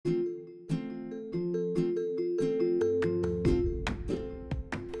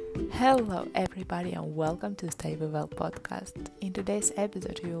Hello, everybody, and welcome to Stay Well podcast. In today's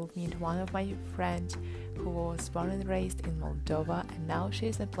episode, you will meet one of my friends who was born and raised in Moldova, and now she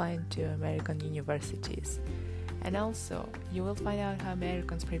is applying to American universities. And also, you will find out how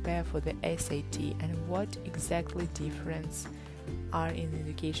Americans prepare for the SAT and what exactly difference are in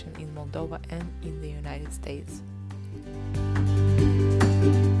education in Moldova and in the United States.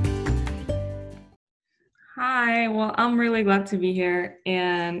 Hi, well, I'm really glad to be here.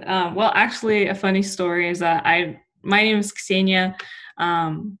 And actually, a funny story is that my name is Xenia,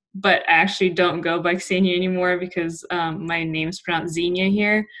 but I actually don't go by Xenia anymore because my name is pronounced Xenia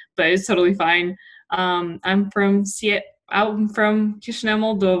here, but it's totally fine. I'm from Chisinau,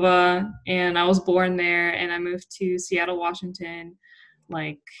 Moldova, and I was born there, and I moved to Seattle, Washington,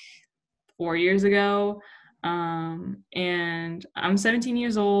 like 4 years ago. And I'm 17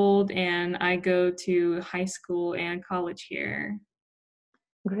 years old and I go to high school and college here.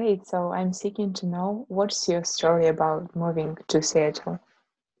 Great, so I'm seeking to know what's your story about moving to Seattle?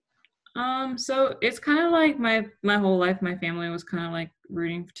 So it's kind of like my whole life, my family was kind of like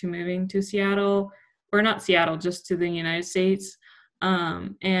rooting to moving to Seattle, or not Seattle, just to the United States.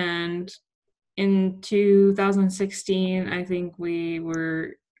 And in 2016, I think we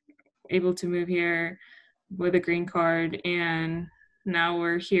were able to move here with a green card, and now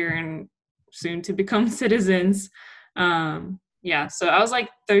we're here and soon to become citizens. So I was like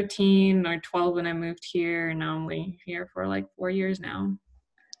 13 or 12 when I moved here, and now I'm living here for like 4 years now.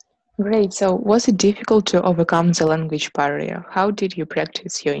 Great, so was it difficult to overcome the language barrier? How did you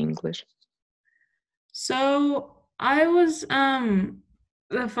practice your English? So I was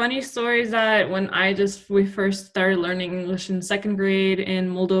the funny story is that when we first started learning English in second grade in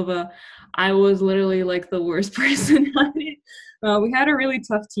Moldova, I was literally like the worst person at it. We had a really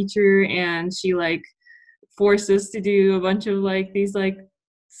tough teacher, and she like forced us to do a bunch of like these like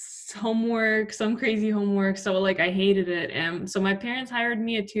homework, some crazy homework. So like I hated it, and so my parents hired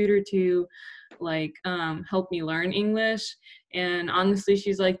me a tutor to like help me learn English. And honestly,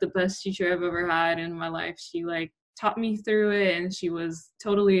 she's like the best teacher I've ever had in my life. She like taught me through it, and she was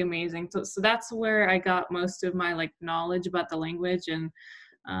totally amazing. So that's where I got most of my like knowledge about the language. And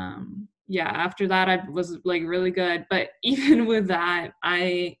after that I was like really good. But even with that,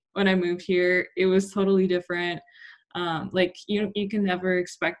 when I moved here, it was totally different. Like you can never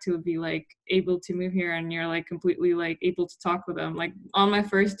expect to be like able to move here and you're like completely like able to talk with them. Like on my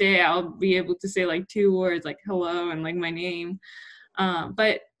first day, I'll be able to say like 2 words like hello and like my name.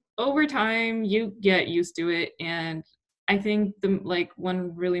 But over time you get used to it. And I think the like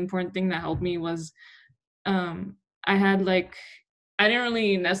one really important thing that helped me was I had like I didn't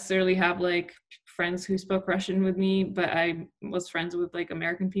really necessarily have like friends who spoke Russian with me, but I was friends with like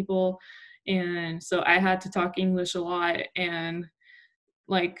American people. And so I had to talk English a lot, and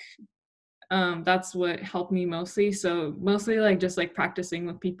like that's what helped me mostly. So mostly like just like practicing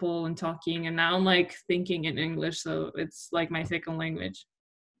with people and talking, and now I'm like thinking in English, so it's like my second language.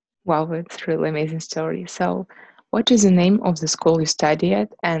 Wow, it's really amazing story. So, what is the name of the school you study at,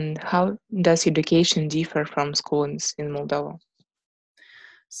 and how does education differ from schools in Moldova?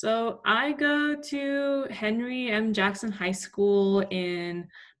 So I go to Henry M. Jackson High School in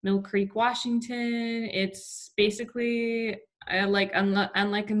Mill Creek, Washington. It's basically unlike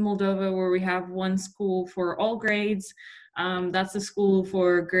in Moldova where we have one school for all grades. That's the school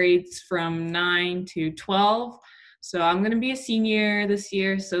for grades from 9 to 12. So I'm going to be a senior this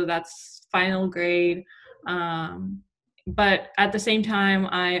year, so that's final grade. But at the same time,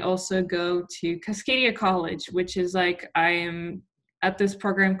 I also go to Cascadia College, which is like I am at this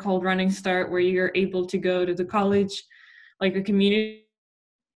program called Running Start, where you're able to go to the college, like a community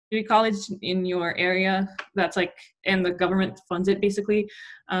college in your area that's like, and the government funds it basically.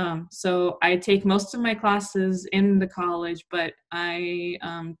 So I take most of my classes in the college, but I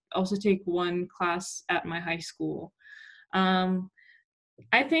also take one class at my high school. Um,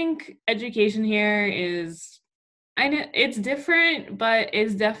 I think education here is, I know it's different, but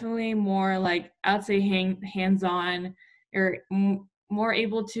it's definitely more like I'd say hands-on, or more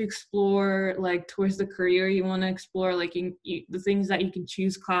able to explore like towards the career you want to explore, like the things that you can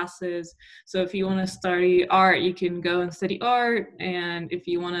choose classes. So if you want to study art, you can go and study art, and if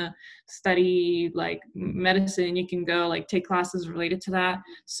you want to study like medicine, you can go like take classes related to that.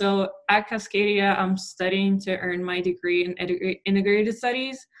 So at Cascadia, I'm studying to earn my degree in integrated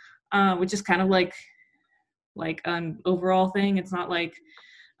studies, which is kind of like an overall thing. It's not like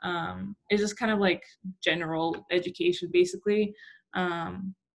it's just kind of like general education basically.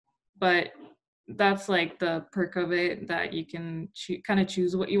 But that's like the perk of it, that you can kind of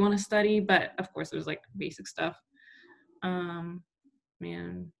choose what you want to study. But of course there's like basic stuff.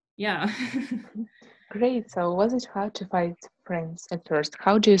 Man, yeah. Great. So, was it hard to find friends at first?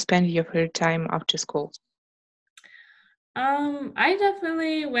 How do you spend your free time after school? I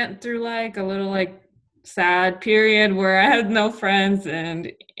definitely went through like a little like sad period where I had no friends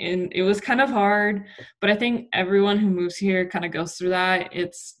and it was kind of hard, but I think everyone who moves here kind of goes through that.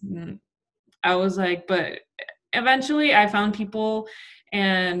 I was like, but eventually I found people,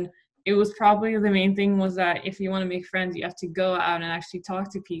 and it was probably the main thing was that if you want to make friends, you have to go out and actually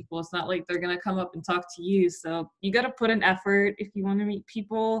talk to people. It's not like they're going to come up and talk to you. So you got to put in effort if you want to meet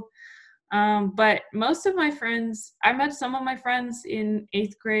people. But most of my friends, I met some of my friends in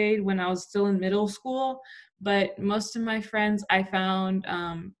 8th grade when I was still in middle school. But most of my friends I found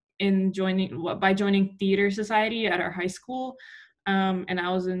in by joining theater society at our high school. And I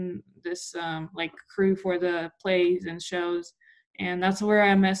was in this like crew for the plays and shows, and that's where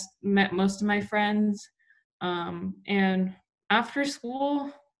I met most of my friends. And after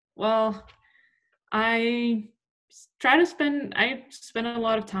school, well, I I spend a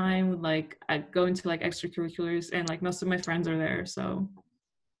lot of time with like I go into like extracurriculars, and like most of my friends are there. So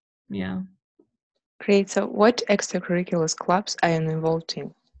yeah. Great. So, what extracurricular clubs are you involved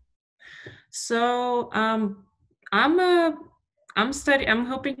in? So I'm a I'm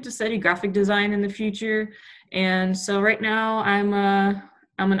hoping to study graphic design in the future. And so right now I'm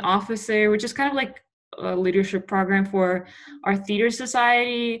an officer, which is kind of like a leadership program for our theater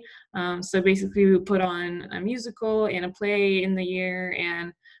society. So basically we put on a musical and a play in the year,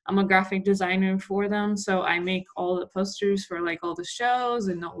 and I'm a graphic designer for them. So I make all the posters for like all the shows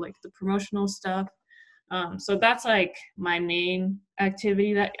and all like the promotional stuff. So that's like my main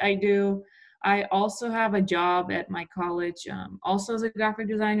activity that I do. I also have a job at my college, also as a graphic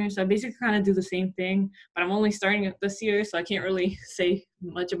designer. So I basically kind of do the same thing, but I'm only starting it this year, so I can't really say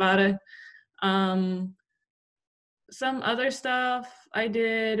much about it. Um, some other stuff I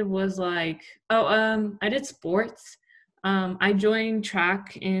did was like, I did sports. I joined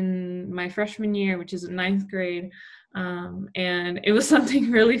track in my freshman year, which is in 9th grade. And it was something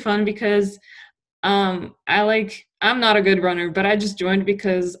really fun because I'm not a good runner, but I just joined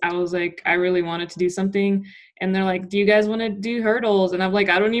because I was like, I really wanted to do something. And they're like, do you guys want to do hurdles? And I'm like,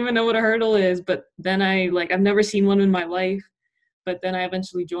 I don't even know what a hurdle is. But then I've never seen one in my life. But then I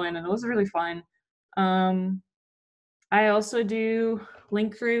eventually joined, and it was really fun. Um, I also do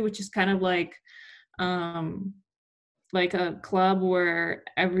Link Crew, which is kind of um, like a club where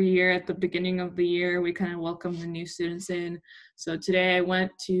every year at the beginning of the year we kind of welcome the new students in. So today I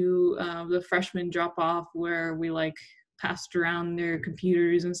went to the freshman drop off where we like passed around their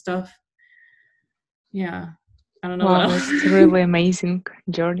computers and stuff. Yeah, I don't know what Wow, else. it's really amazing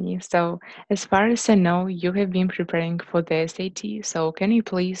journey. So, as far as I know, you have been preparing for the SAT. So, can you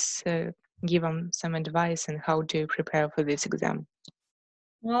please give them some advice on how to prepare for this exam?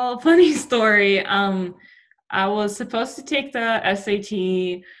 Well, funny story. I was supposed to take the SAT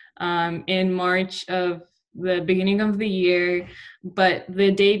in March of the beginning of the year, but the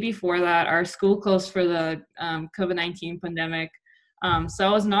day before that, our school closed for the COVID-19 pandemic. So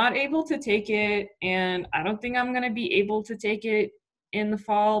I was not able to take it, and I don't think I'm gonna be able to take it in the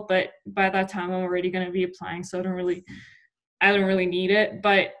fall. But by that time, I'm already gonna be applying, so I don't really need it.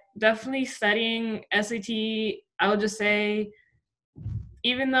 But definitely studying SAT, I would just say,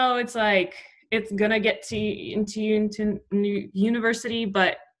 even though it's like it's gonna get to into university,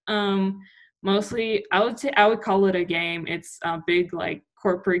 but um mostly I would call it a game. It's a big like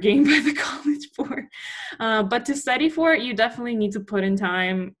corporate game by the college board. But to study for it, you definitely need to put in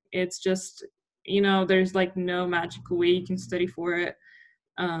time. It's just, there's like no magical way you can study for it.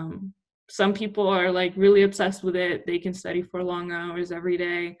 um some people are like really obsessed with it. They can study for long hours every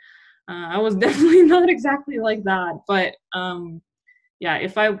day. I was definitely not exactly like that, but yeah,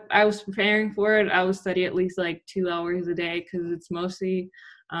 if I was preparing for it, I would study at least like 2 hours a day, because it's mostly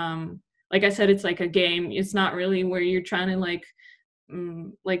like I said, it's like a game. It's not really where you're trying to like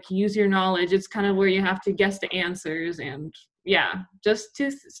use your knowledge. It's kind of where you have to guess the answers. And yeah, just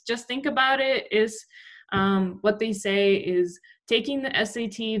think about it is what they say is taking the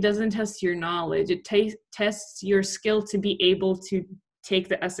SAT doesn't test your knowledge. It tests your skill to be able to take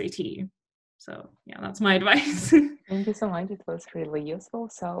the SAT. So yeah, that's my advice. Thank you so much. It was really useful.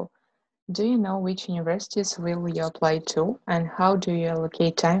 So, do you know which universities will you apply to, and how do you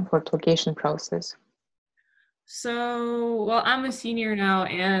allocate time for application process? So, well, I'm a senior now,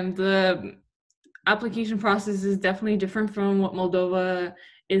 and the application process is definitely different from what Moldova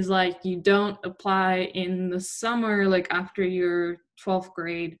is like. You don't apply in the summer, like after your 12th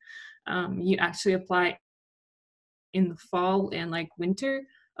grade. You actually apply in the fall and like winter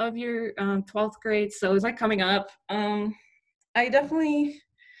of your 12th grade. So it's like coming up. I definitely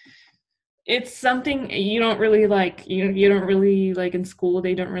it's something you don't really like. You don't really like in school.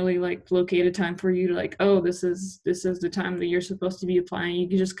 They don't really like locate a time for you to like. Oh, this is the time that you're supposed to be applying.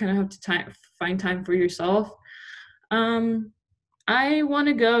 You just kind of have to find time for yourself. Um, I want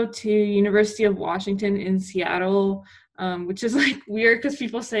to go to University of Washington in Seattle, which is like weird because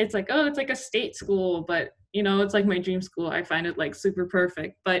people say it's like, oh, it's like a state school, but it's like my dream school. I find it like super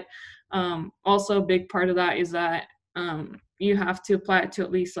perfect. But also a big part of that is that you have to apply to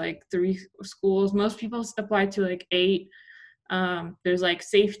at least like 3 schools. Most people apply to like 8. There's like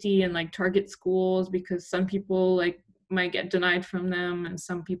safety and like target schools because some people like might get denied from them and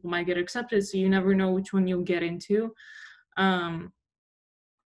some people might get accepted. So you never know which one you'll get into. Um,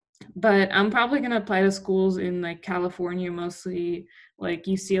 but I'm probably gonna apply to schools in like California, mostly like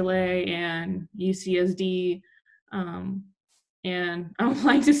UCLA and UCSD, um, and I'm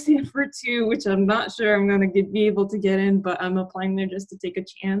applying to Stanford too, which I'm not sure I'm gonna be able to get in, but I'm applying there just to take a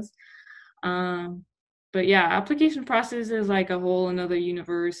chance. Um, but yeah, application process is like a whole another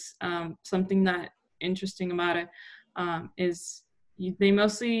universe. Something that interesting about it is they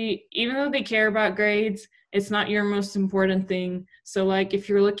mostly, even though they care about grades, it's not your most important thing. So like if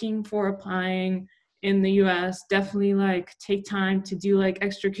you're looking for applying in the US, definitely like take time to do like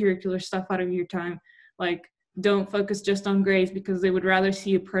extracurricular stuff out of your time. Like don't focus just on grades because they would rather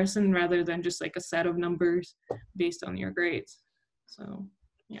see a person rather than just like a set of numbers based on your grades. So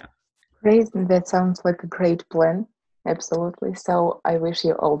yeah. Great, that sounds like a great plan. Absolutely. So I wish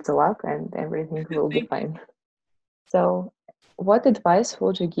you all the luck and everything will be Thank you. fine. So, what advice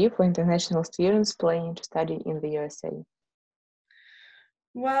would you give for international students planning to study in the USA?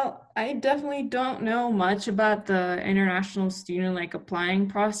 Well, I definitely don't know much about the international student like applying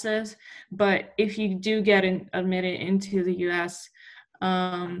process, but if you do get admitted into the US,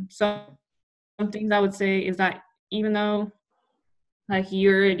 some things I would say is that even though like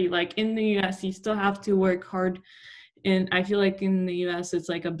you're already like in the US, you still have to work hard. And I feel like in the US, it's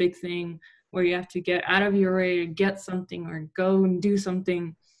like a big thing where you have to get out of your way to get something or go and do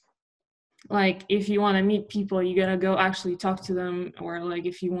something. Like if you want to meet people, you gotta go actually talk to them, or like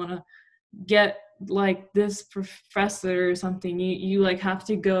if you want to get like this professor or something, you like have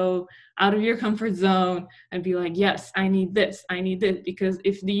to go out of your comfort zone and be like, yes, I need this, because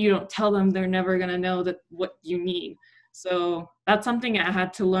if you don't tell them, they're never going to know that what you need. So that's something I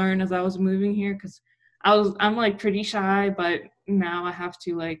had to learn as I was moving here, because I'm like pretty shy, but now I have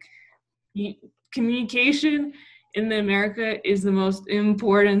to like communication in the America is the most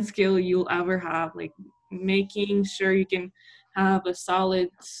important skill you'll ever have. Like making sure you can have a solid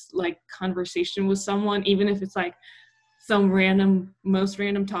like conversation with someone, even if it's like some most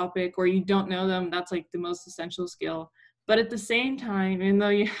random topic or you don't know them. That's like the most essential skill. But at the same time, even though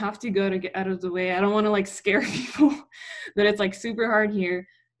you have to go to get out of the way, I don't want to like scare people that it's like super hard here.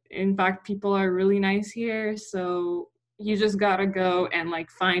 In fact, people are really nice here, so you just gotta go and like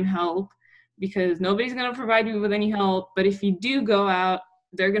find help, because nobody's gonna provide you with any help. But if you do go out,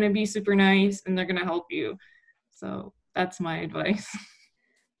 they're gonna be super nice and they're gonna help you. So that's my advice.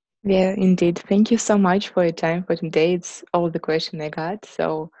 Yeah, indeed. Thank you so much for your time for today. It's all the question I got.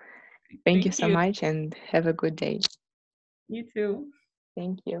 So thank you Thank so you. much and have a good day. You too.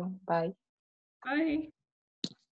 Thank you. Bye. Bye.